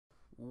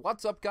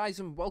What's up, guys,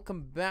 and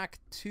welcome back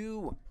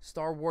to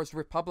Star Wars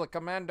Republic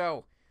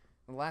Commando.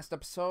 In the last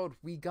episode,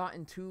 we got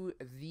into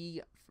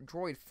the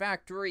droid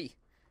factory,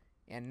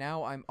 and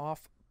now I'm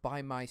off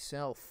by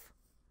myself.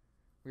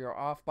 We are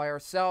off by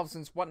ourselves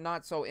and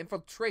whatnot, so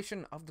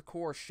infiltration of the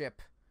core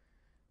ship.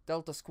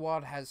 Delta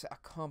Squad has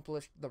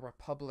accomplished the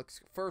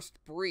Republic's first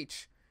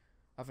breach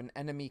of an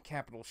enemy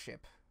capital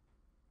ship.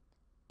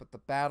 But the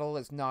battle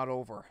is not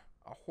over.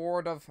 A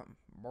horde of...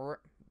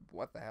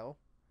 what the hell?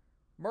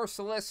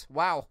 Merciless,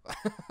 wow.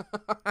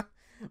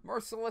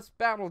 Merciless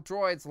battle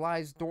droids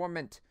lies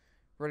dormant,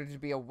 ready to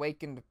be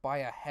awakened by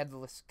a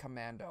headless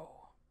commando.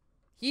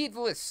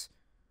 Heedless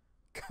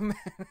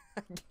command.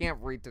 I can't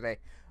read today.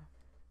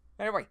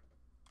 Anyway.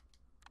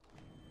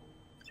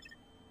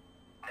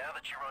 Now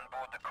that you're on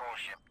board the core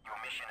ship, your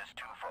mission is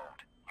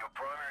twofold. Your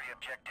primary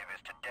objective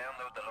is to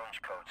download the launch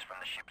codes from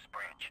the ship's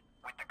bridge.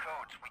 With the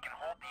codes, we can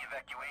halt the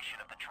evacuation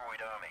of the droid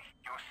army.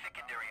 Your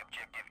secondary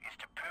objective is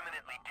to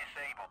permanently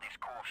disable this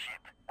core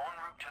ship. En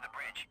route to the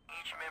bridge,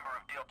 each member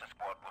of Delta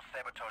Squad will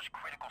sabotage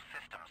critical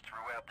systems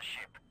throughout the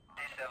ship.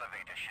 This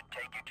elevator should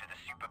take you to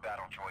the Super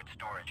Battle Droid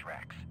storage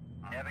racks.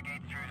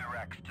 Navigate through the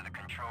racks to the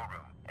control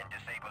room and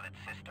disable its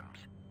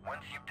systems.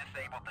 Once you've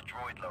disabled the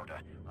droid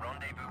loader,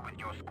 rendezvous with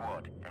your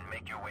squad and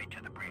make your way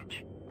to the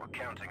bridge. We're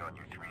counting on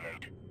you,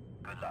 3-8.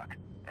 Good luck.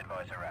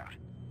 Advisor out.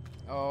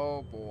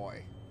 Oh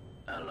boy.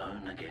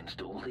 Alone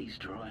against all these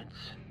droids?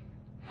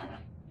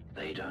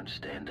 They don't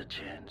stand a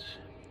chance.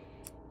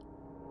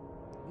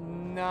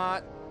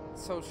 Not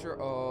so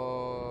sure.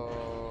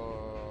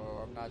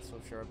 Oh, I'm not so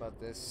sure about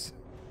this.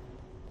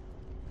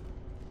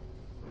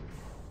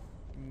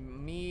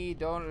 Me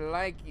don't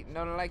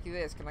like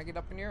this. Can I get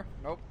up in here?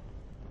 Nope.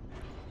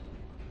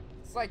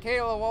 It's like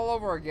Halo all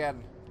over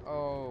again.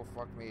 Oh,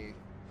 fuck me.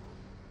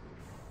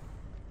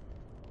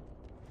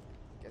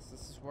 Guess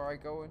this is where I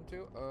go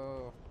into.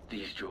 Oh.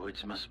 These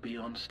droids must be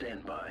on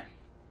standby.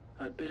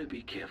 I'd better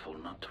be careful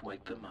not to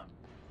wake them up.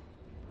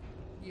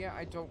 Yeah,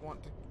 I'd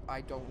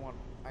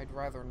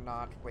rather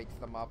not wake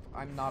them up.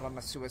 I'm not on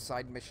a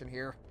suicide mission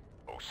here.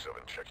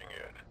 07 checking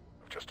in.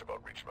 I've just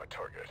about reached my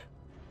target.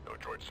 No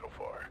droids so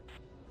far.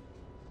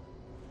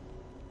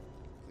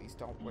 Please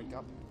don't wake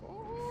up.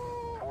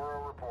 Oh.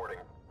 4-0 reporting.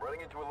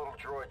 Running into a little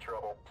droid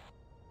trouble.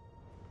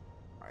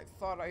 I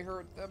thought I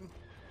heard them.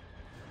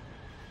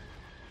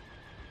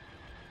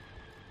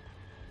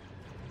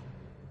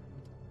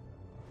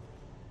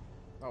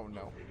 Oh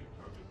no.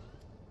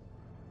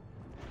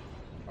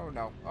 Oh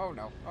no. Oh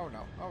no. Oh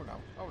no. Oh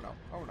no. Oh no.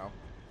 Oh no.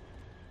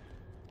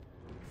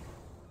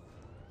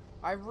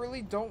 I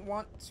really don't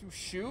want to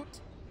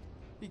shoot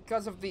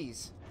because of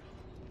these.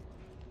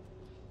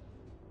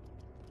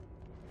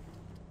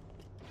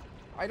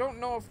 I don't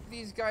know if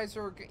these guys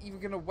are even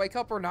gonna wake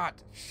up or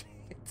not.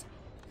 Shit.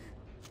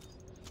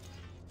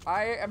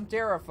 I am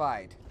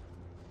terrified.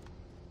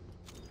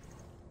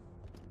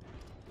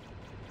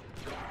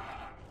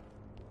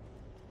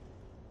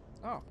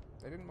 Oh,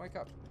 they didn't wake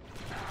up.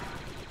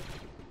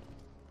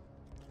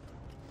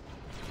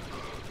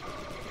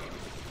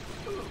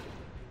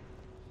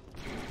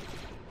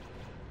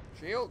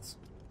 Shields.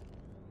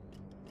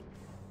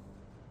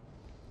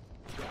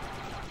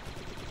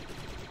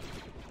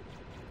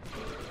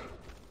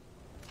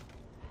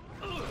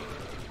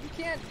 You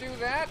can't do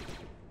that,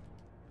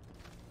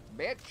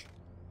 bitch.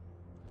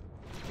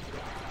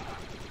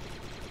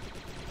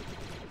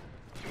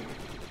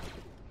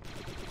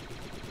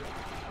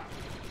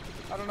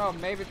 I don't know,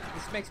 maybe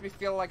this makes me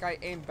feel like I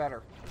aim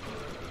better.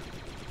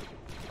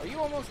 Are you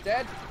almost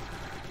dead?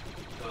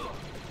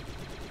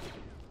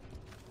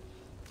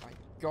 My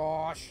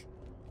gosh.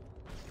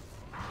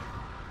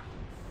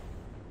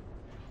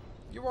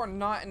 You are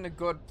not in a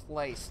good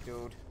place,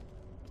 dude.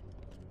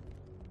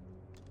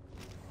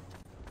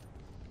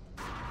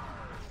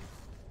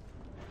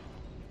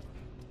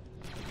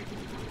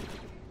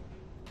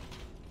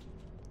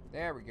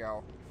 There we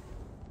go.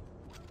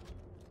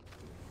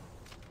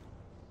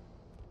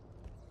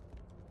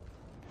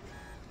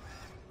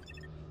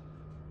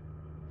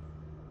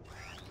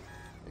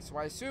 So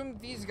I assume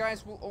these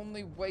guys will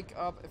only wake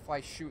up if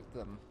I shoot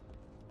them.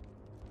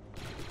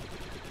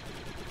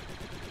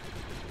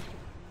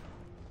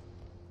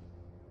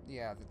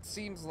 Yeah, it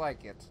seems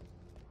like it.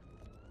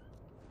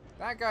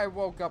 That guy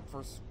woke up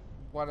for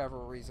whatever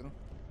reason.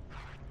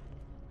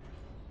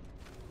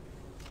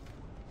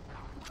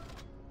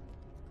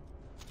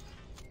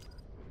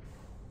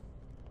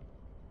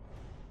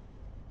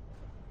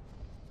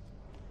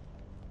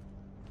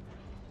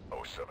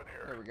 Oh, 07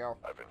 here. There we go.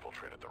 I've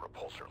infiltrated the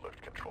repulsor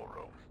lift control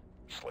room.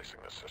 Slicing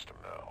the system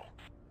now.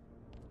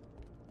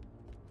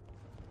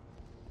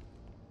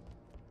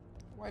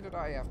 Why did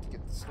I have to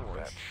get the storage?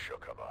 That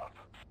shook him up.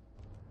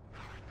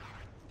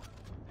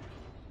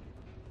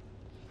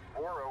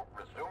 4-0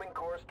 resuming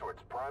course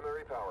towards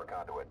primary power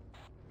conduit.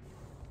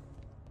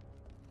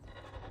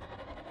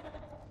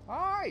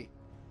 Hi!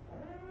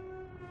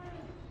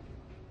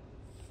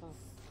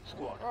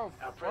 Squad, Oh,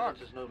 our fuck.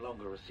 presence is no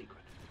longer a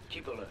secret.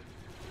 Keep alert.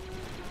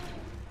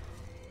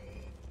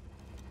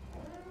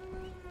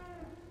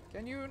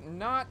 Can you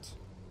not?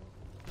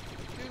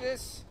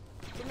 this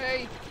to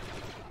me.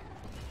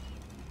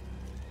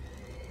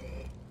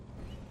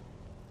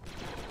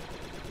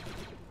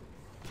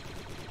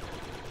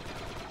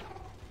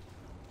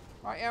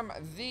 I am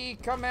the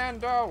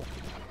Commando.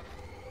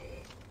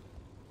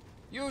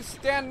 You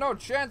stand no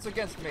chance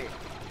against me.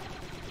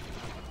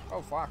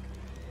 Oh, fuck.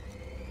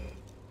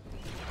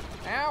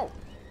 Ow.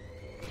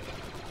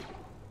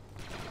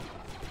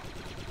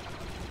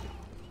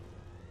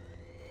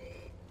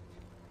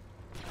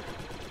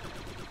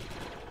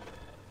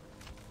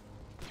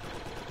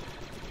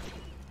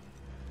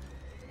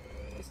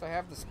 At least I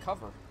have this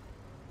cover.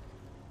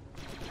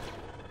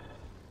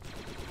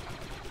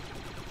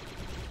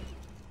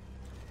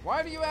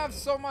 Why do you have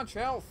so much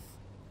health?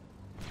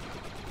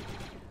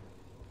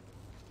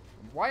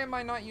 Why am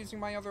I not using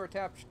my other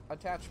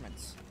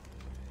attachments?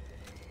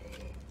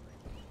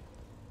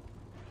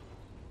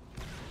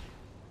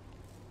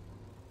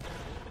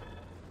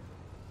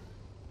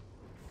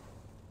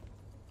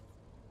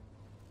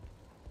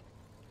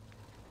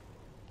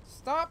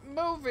 Stop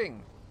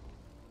moving!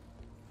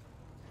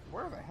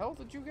 Where the hell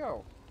did you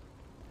go?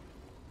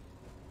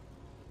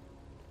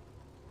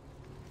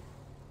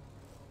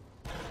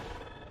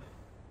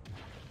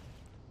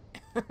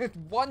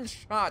 One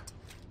shot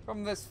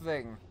from this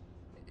thing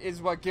is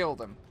what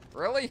killed him.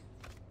 Really?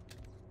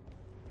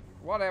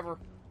 Whatever.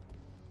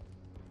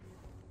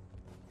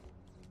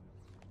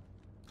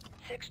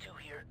 6-2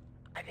 here.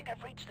 I think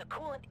I've reached the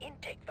coolant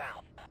intake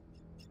valve.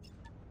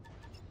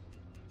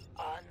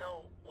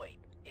 No, wait.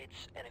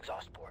 It's an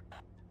exhaust port.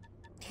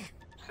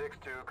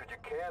 6-2, could you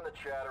can the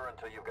chatter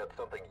until you've got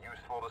something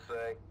useful to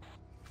say?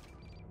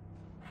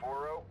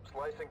 4-0,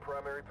 slicing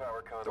primary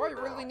power conduit. Do I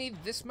really need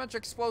this much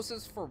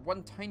explosives for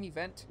one tiny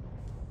vent?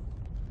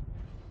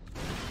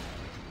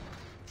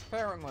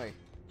 Apparently.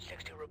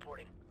 6-2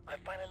 reporting. I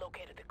finally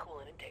located the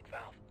coolant intake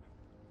valve.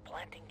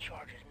 Planting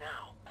charges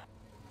now.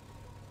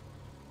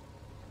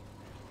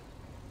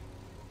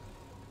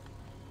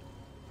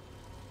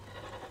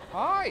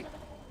 Hi!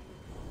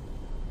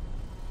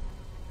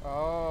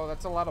 Oh,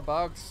 that's a lot of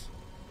bugs.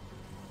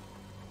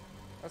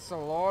 That's a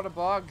lot of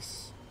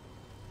bugs.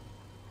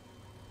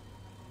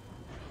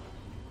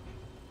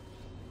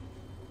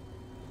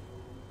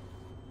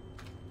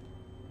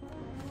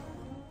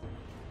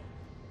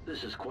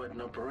 This is quite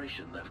an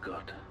operation they've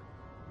got.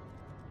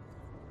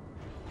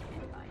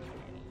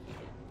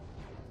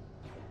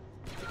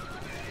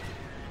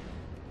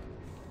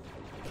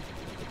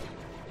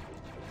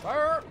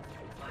 Fire!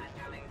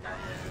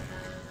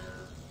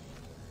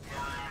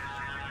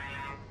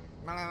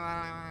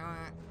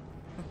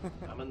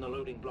 I'm in the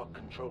loading block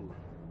control room.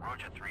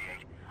 Roger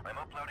 3-8. I'm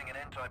uploading an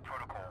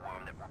anti-protocol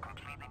worm that will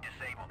completely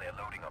disable their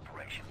loading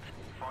operations.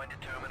 Find a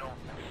terminal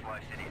and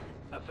slice it in.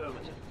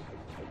 Affirmative.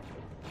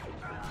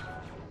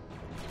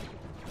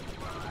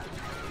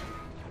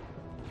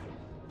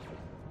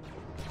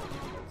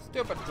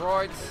 Stupid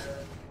droids.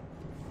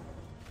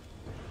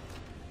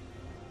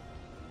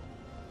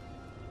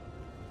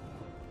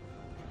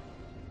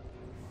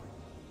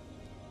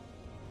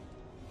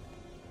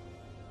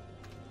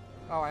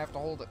 Oh, I have to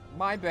hold it.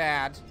 My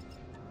bad.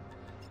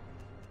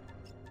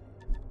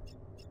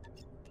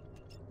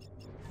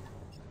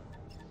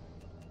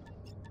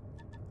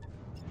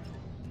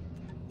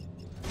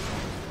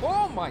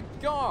 Oh my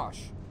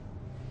gosh!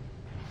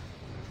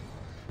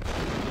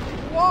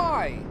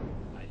 Why?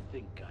 I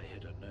think I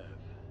hit a nerve.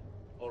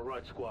 All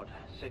right, squad.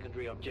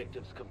 Secondary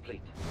objectives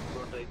complete.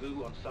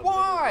 Rendezvous on sub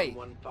Why?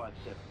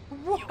 157.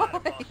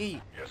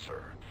 Why? Yes,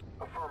 sir.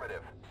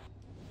 Affirmative.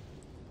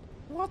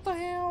 What the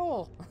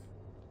hell?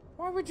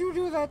 Why would you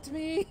do that to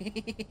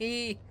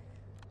me?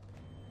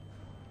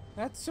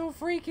 That's so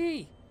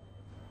freaky.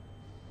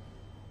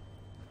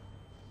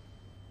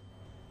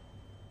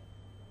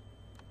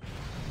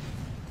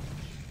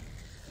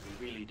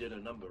 We really did a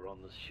number on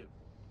this ship.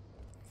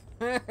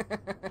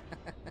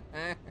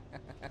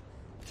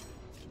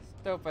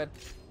 Stupid.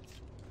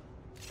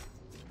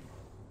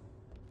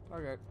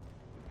 Okay.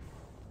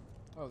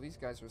 Oh, these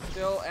guys are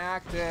still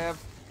active.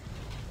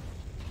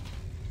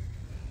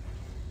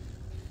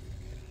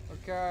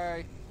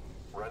 Okay.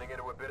 Running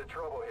into a bit of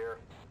trouble here.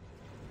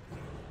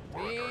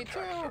 Me Under attack, too.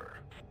 sir.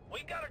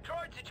 We got a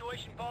droid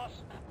situation,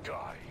 boss.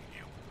 Die,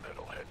 you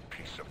metalhead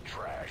piece of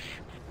trash.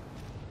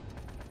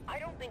 I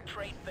don't think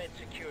Trade Fed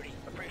Security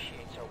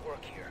appreciates our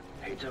work here.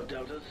 Heads up,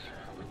 Deltas.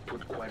 We've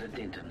put quite a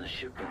dent in the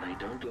ship and they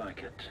don't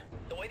like it.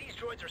 The way these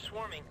droids are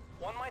swarming,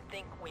 one might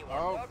think we weren't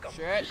Oh, welcome.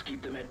 shit. Just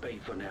keep them at bay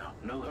for now.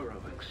 No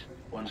heroics.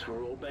 Once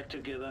we're all back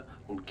together,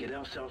 we'll get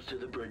ourselves to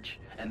the bridge,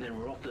 and then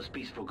we're off this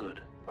piece for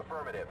good.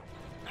 Affirmative.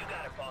 You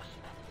got it, boss.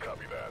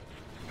 Copy that.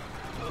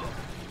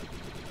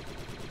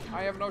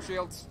 I have no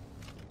shields.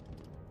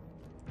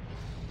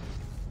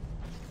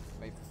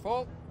 Wait for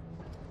full.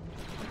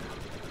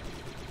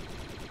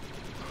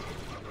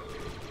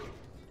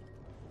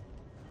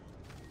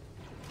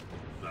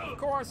 Of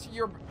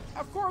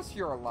course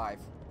you're alive.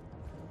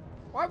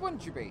 Why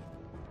wouldn't you be?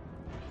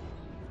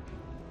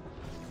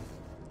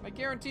 I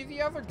guarantee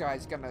the other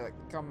guy's gonna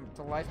come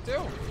to life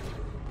too.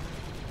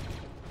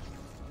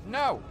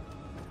 No.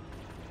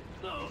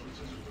 No.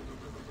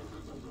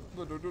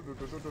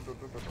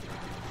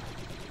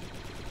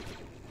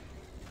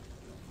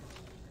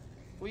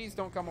 Please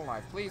don't come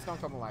alive. Please don't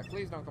come alive.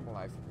 Please don't come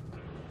alive.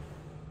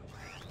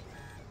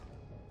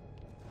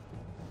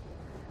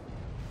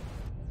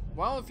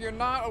 Well, if you're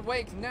not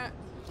awake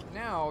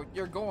now,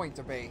 you're going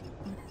to be.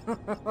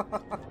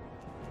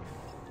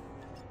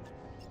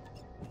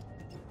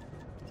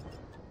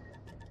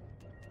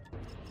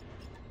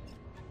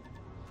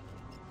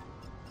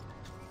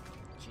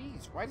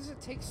 Jeez, why does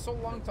it take so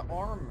long to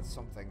arm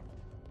something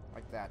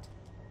like that?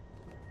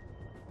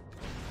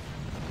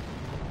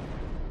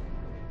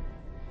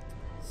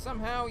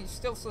 Somehow, he's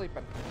still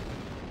sleeping.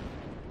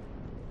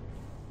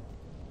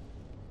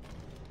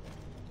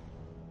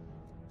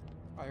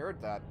 I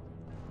heard that.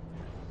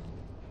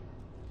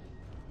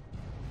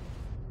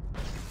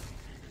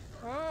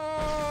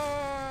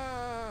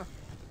 Ah!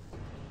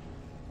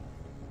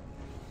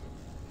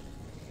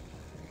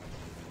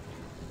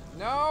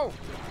 No!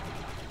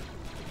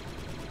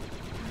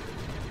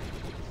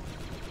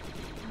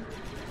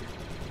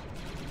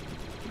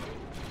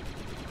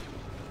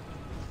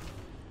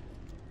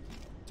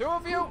 Two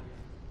of you!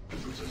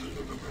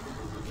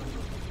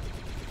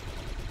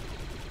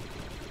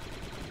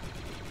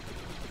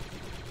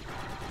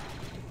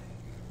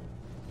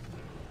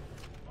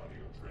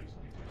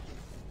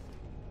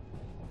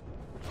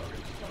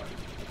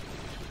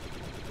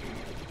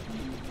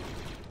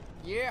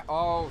 Yeah,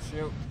 oh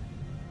shoot.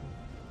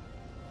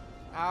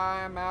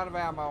 I'm out of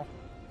ammo.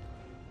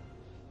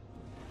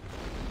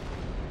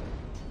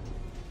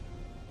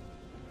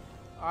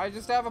 I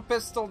just have a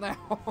pistol now.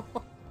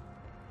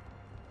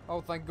 Oh,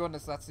 thank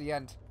goodness, that's the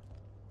end.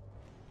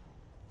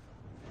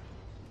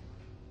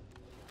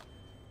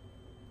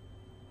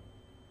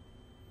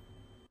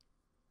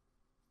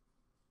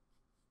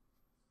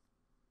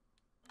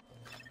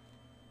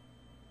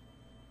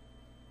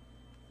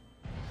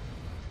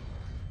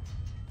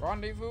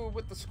 Rendezvous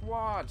with the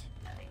squad.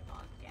 Nothing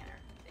on scanner.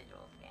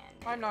 Visual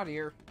scan. I'm not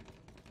here.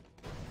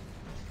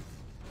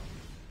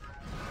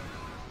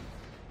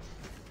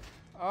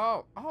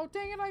 Oh,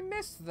 dang it, I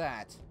missed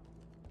that.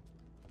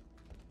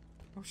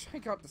 I wish I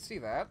got to see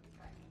that.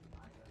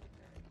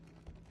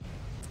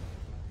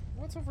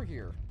 What's over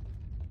here?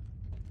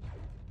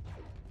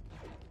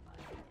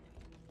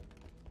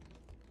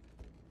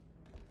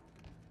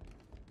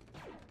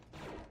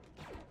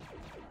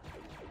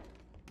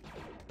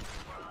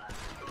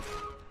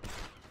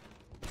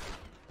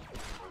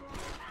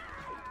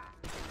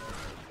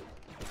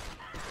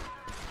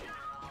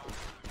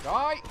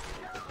 Die!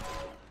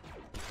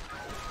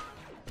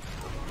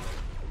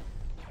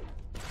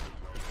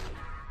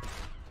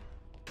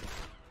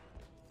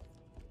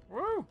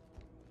 Woo!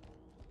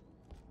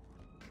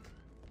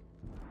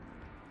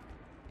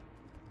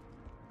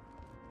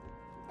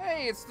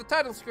 Hey, it's the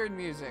title screen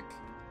music.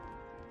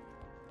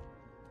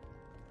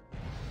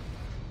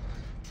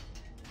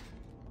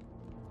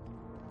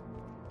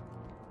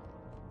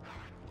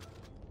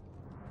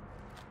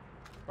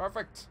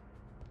 Perfect.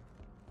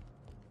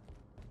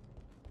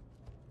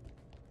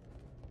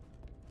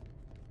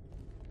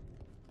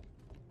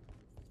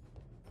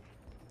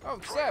 Oh,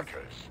 Sev.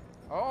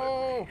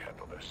 Oh. Let me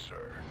handle this,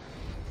 sir.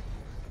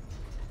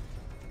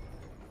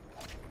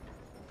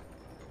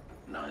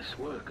 Nice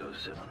work,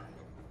 07.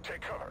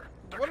 Take cover.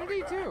 They're What did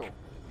he coming do? back.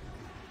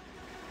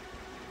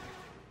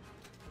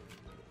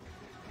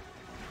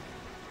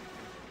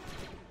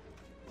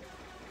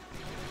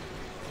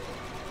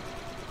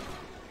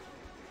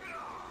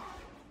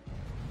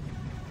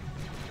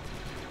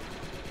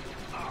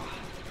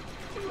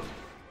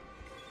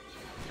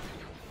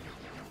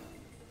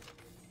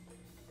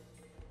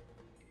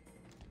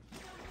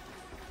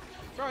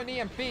 Throw an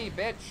EMP,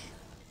 bitch.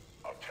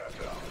 I'm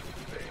tapped out.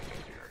 They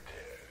think you're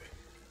dead.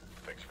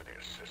 Thanks for the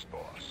assist,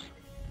 boss.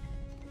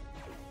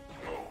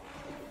 Move.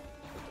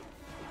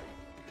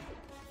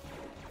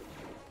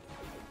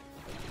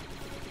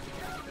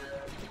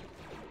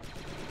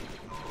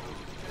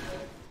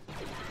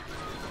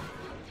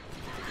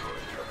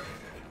 Droid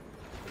terminated.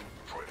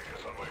 Droid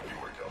is on my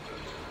viewer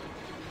deltas.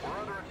 We're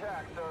under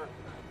attack, sir.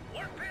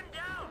 We're pinned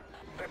down!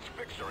 That's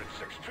Fixer in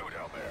 6-2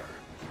 down there.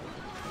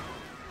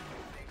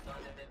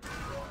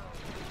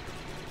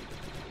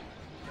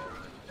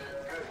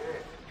 Good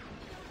hit.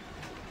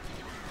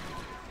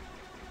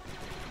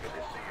 Good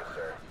to see you,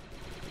 sir.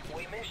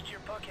 We missed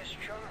your buckish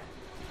charm.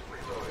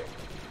 Reloading.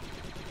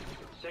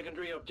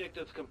 Secondary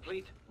objectives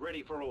complete,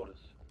 ready for orders.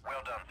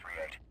 Well done,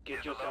 3-8.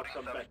 Get There's yourself a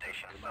some loading backup,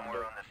 substation Commando.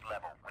 somewhere on this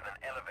level with an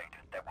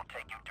elevator that will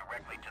take you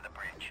directly to the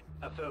bridge.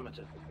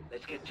 Affirmative.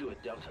 Let's get to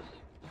it, Deltas.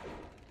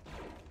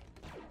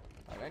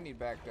 Alright, I need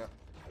back to...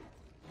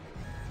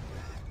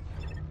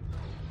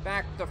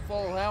 Back to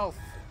full health.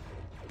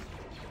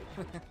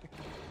 Careful,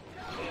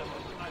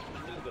 nice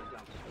maneuver,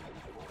 Deltas.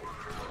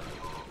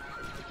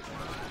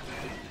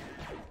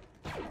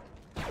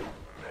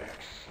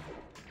 Mix.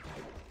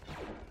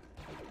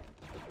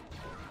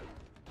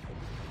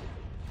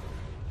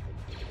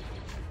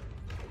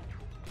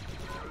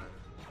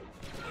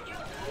 Did you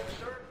move,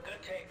 sir?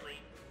 Good take, Lee.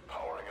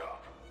 Powering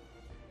up.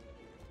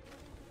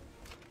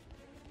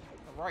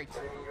 Right.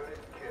 Unit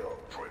killed.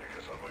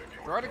 Droidicus on my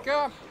view.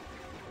 Droidica!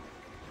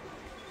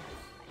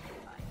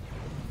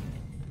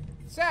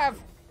 Sav!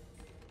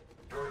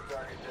 Droid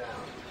target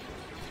down.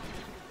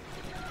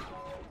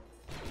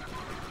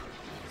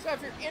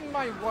 Sav, you're in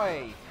my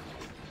way.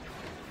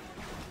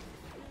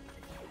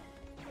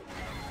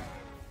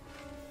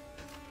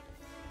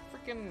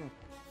 Freaking...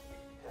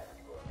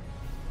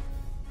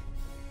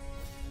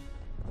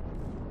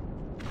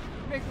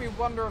 Make me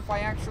wonder if I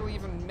actually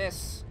even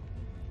miss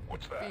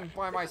What's that? being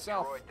by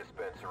myself. Droid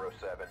dispenser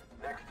 07.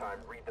 Next time,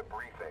 read the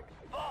briefing.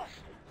 Boss,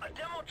 a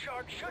demo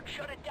charge should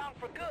shut it down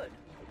for good.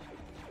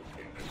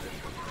 In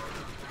position.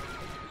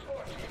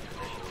 Source in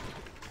position.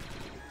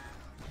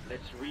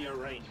 Let's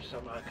rearrange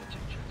some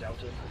architecture,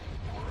 Delta. Delta,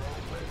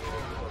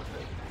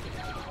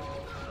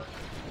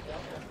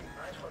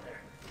 nice one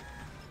there.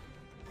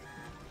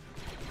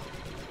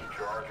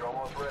 Charge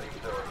almost ready,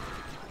 sir.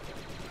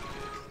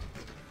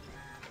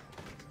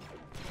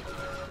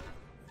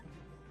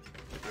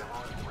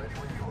 Ready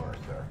when you are,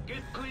 sir.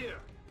 Get clear!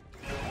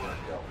 Good work,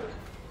 Delta.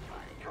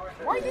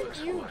 Droid Why did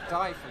you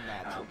die from I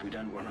that? hope we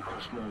don't run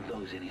across more of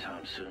those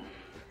anytime soon.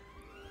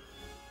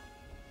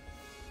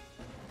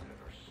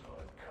 Never saw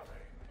it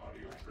coming.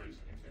 Audio trace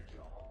detected.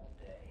 all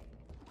day.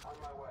 On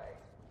my way.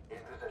 In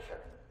position.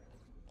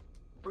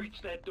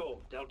 Breach that door,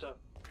 Delta.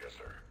 Yes,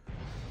 sir.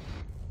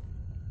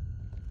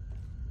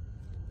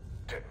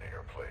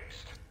 Detonator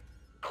placed.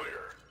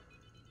 Clear.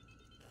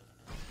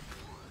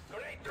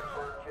 Great.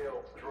 Confirm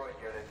kill. Droid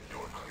unit.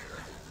 Door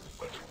clear.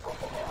 Let's rough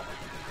them up.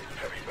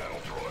 Heavy battle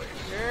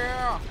droids.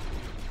 Yeah!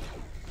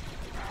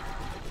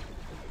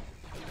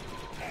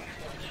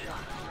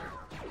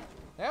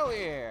 Hell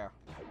yeah!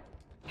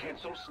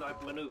 Cancel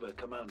snipe maneuver,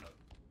 Commando.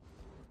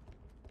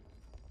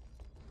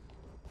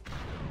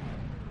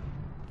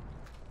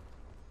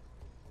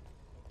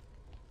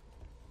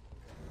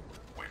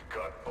 We've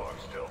got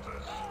bugs,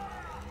 Deltas.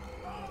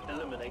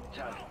 Eliminate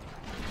target.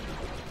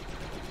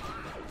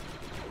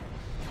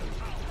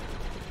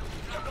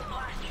 Took a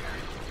blast here.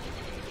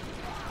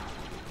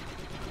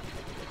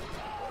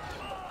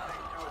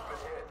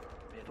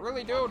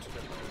 Really, dude?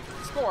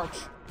 Scorch!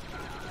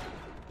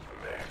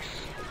 Max.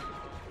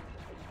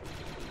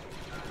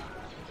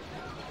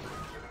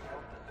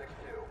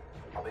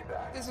 6-2. I'll be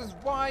back. This is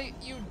why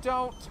you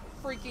don't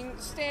freaking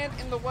stand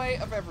in the way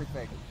of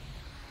everything.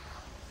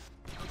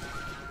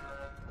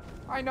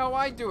 I know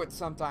I do it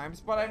sometimes,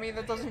 but I mean,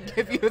 that doesn't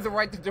give you the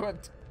right to do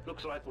it.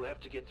 Looks like we'll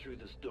have to get through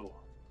this door.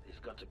 There's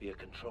got to be a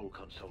control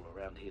console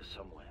around here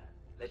somewhere.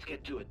 Let's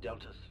get to it,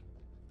 Deltas.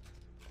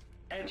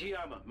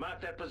 Anti-armor, mark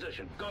that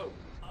position. Go!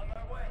 On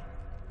my way.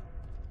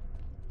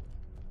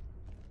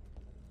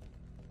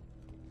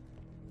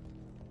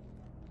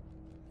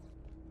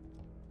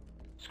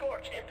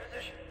 Scorch in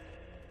position.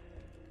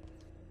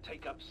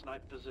 Take up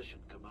snipe position,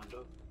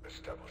 Commando.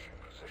 Establishing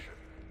position.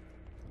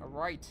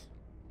 Alright.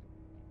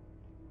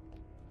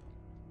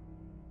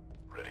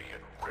 Ready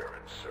and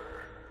raring,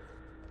 sir.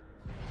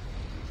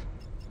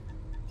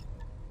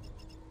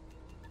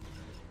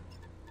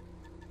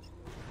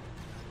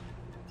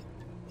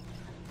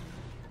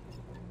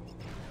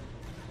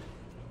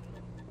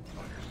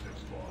 On your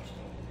six, boss.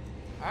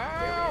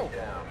 Ow!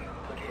 Down.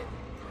 Click it.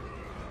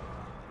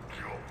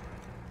 Kill.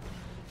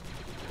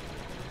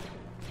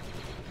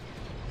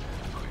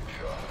 Good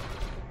job.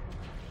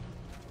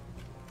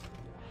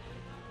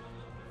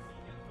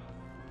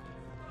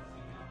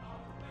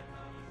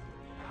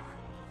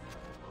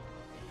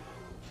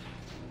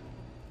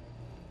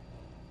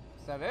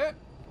 Is that it?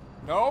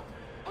 Nope.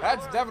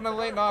 That's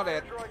definitely not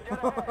it. I'm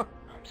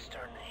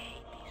starting to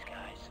hate these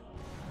guys.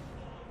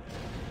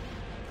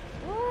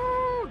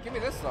 Woo! Give me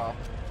this though.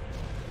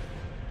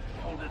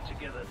 Hold it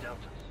together,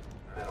 Deltas.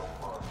 Middle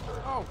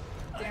monster. Oh,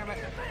 damn it.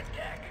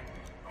 Deck.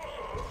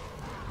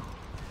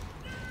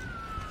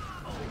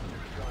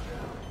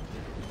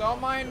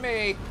 Don't mind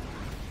me.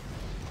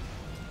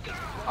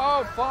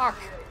 Oh, fuck.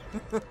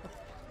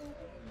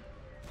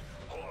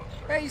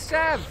 Hey,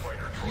 Sev.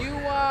 You,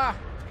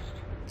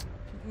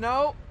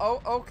 No.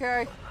 Oh,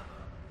 okay.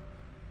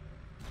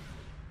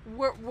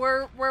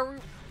 Where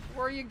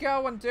are you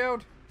going,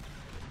 dude?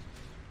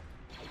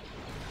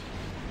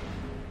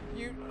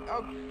 You,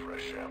 oh,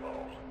 Fresh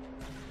ammo.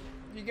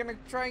 you gonna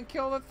try and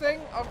kill the thing?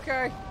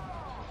 Okay.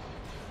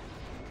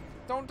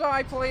 Don't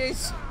die,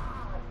 please.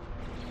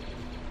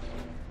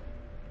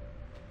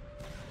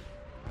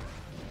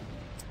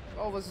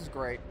 Oh, this is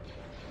great.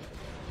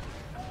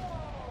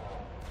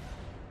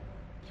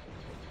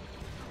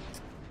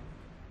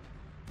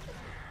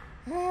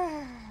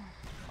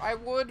 I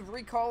would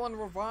recall and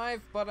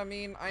revive, but I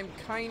mean, I'm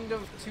kind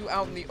of too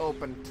out in the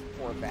open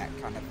for that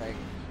kind of thing.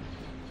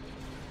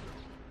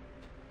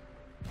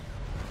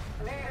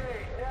 Need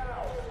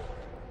now.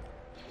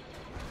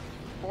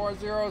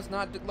 4-0's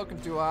not looking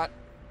too hot.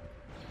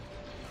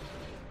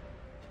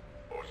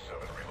 07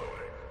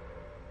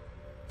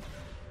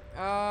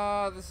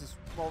 reloading.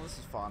 This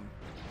is fun.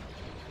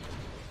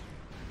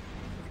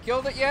 Have you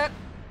killed it yet?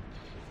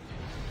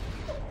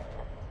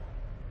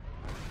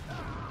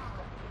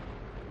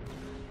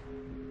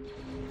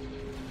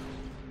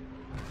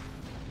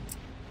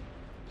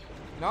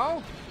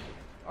 No?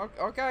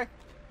 Okay.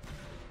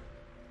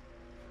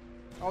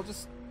 I'll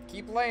just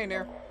keep laying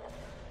here.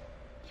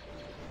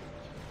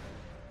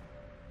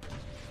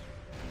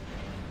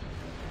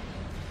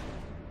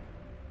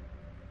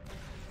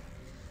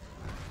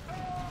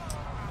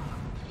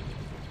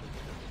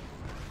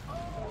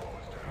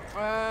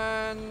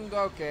 And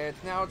okay,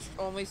 now it's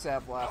only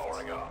Sev left.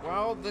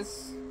 Well,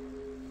 this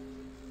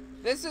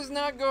is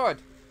not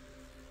good.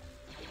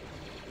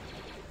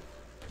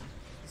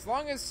 As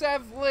long as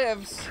Sev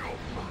lives,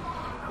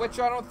 which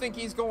I don't think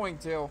he's going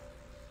to.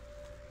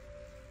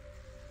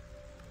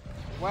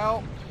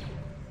 Well,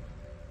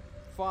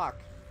 fuck.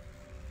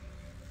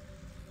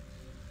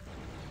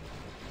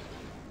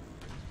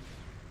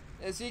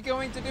 Is he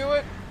going to do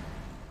it?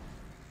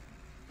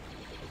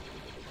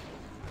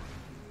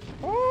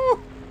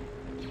 Woo!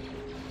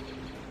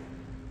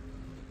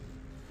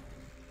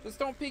 Just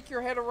don't peek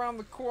your head around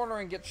the corner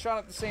and get shot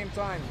at the same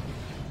time.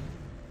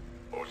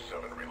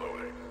 07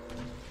 reloading.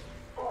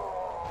 No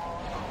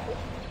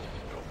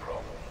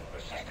problem.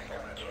 Assisting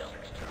Commando 6-2.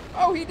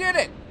 Oh, he did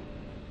it!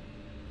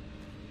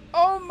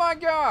 Oh my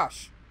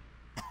gosh!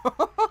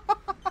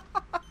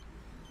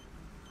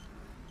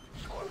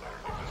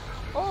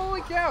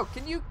 Holy cow!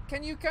 Can you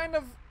kind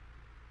of?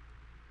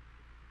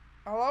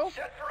 Hello?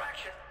 Set for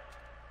action.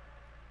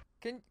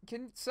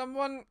 Can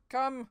someone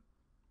come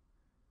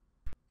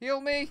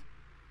heal me?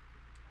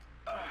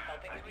 I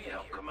need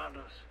help,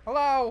 Commandos.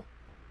 Hello?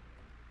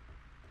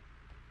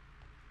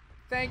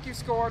 Thank you,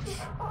 Scorch.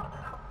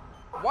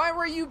 Why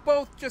were you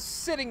both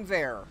just sitting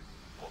there?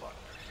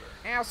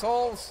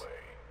 Assholes.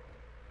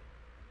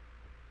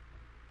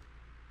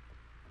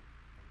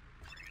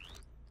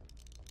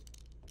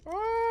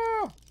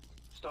 Oh!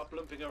 Stop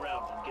limping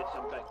around and get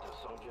some vector,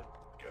 soldier.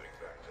 Getting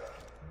back down.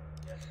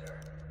 Yes, sir.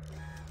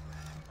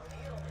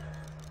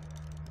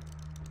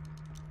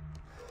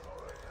 All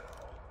right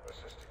now.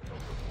 Assisting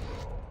Delta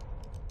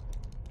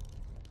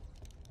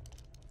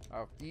 4.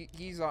 Oh,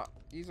 he's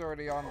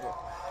already on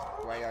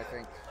the way, I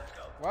think.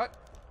 What?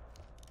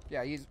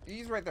 Yeah, he's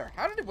right there.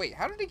 How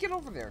did he get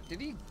over there?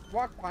 Did he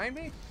walk behind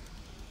me?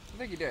 I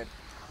think he did.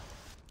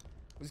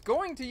 Was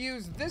going to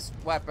use this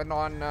weapon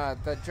on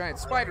the giant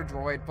spider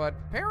droid, but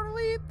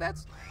apparently that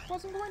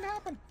wasn't going to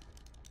happen.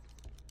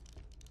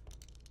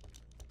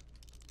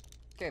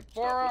 Okay, Stop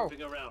Boro.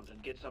 limping around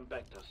and get some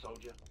vector,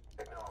 soldier.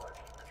 Acknowledged.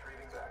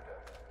 Retrieving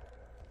backup.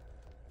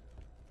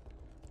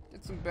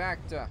 Get some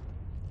back to.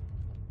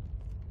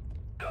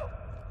 Go.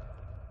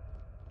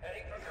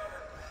 Heading for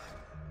cover.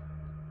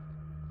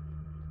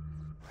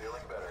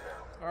 Feeling better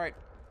now. All right,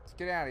 let's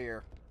get out of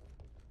here.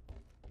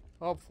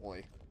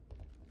 Hopefully.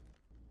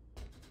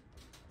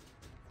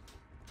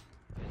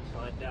 Let's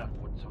find out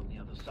what's on the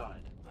other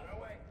side. On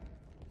our way.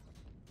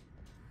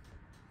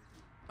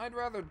 I'd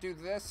rather do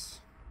this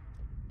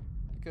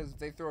because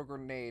they throw a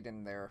grenade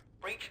in there.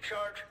 Breach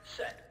charge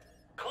set.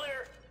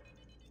 Clear.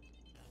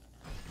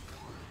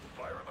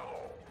 Fire in the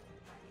hole.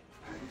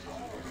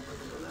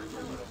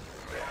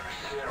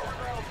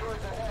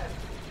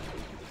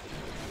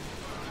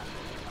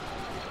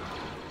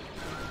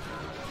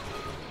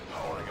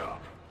 Powering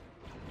up.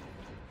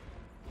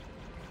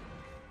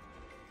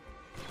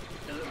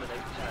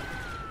 Eliminate tap.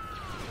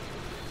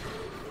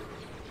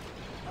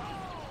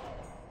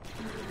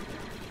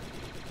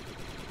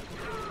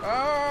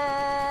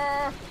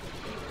 Ah!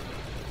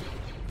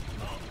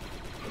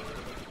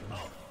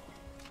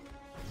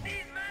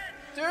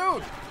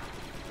 Dude!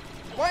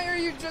 Why are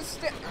you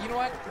just you know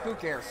what? Who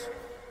cares?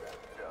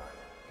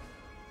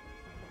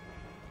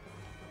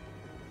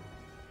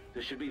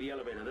 This should be the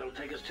elevator. That'll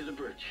take us to the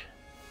bridge.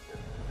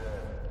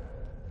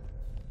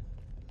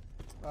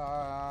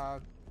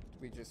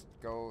 We just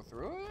go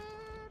through it?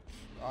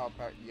 Oh,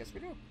 yes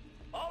we do.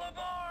 All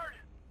aboard!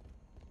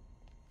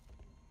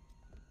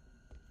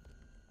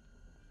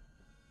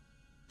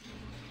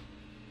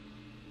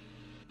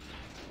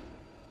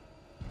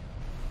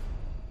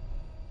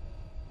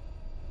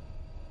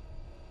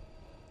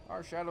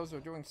 Our shadows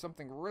are doing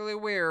something really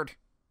weird.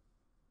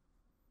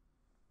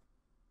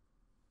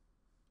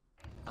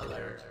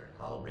 Alert.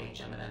 Hull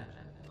breach imminent.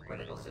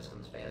 Critical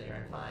systems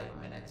failure in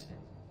 5 minutes.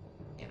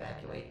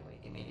 Evacuate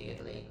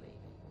immediately.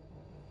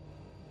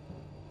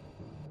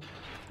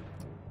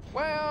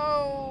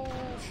 Well,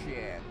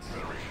 shit.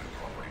 Federation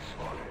property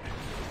spotted.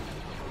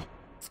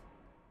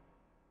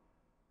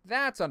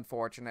 That's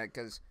unfortunate,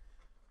 because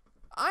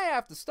I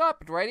have to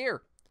stop it right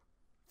here.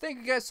 Thank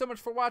you guys so much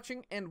for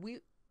watching, and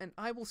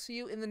I will see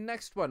you in the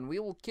next one. We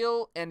will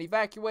kill and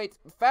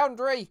evacuate the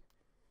Foundry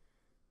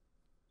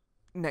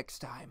next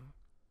time.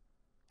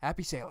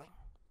 Happy sailing.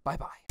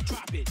 Bye-bye.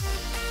 Drop it.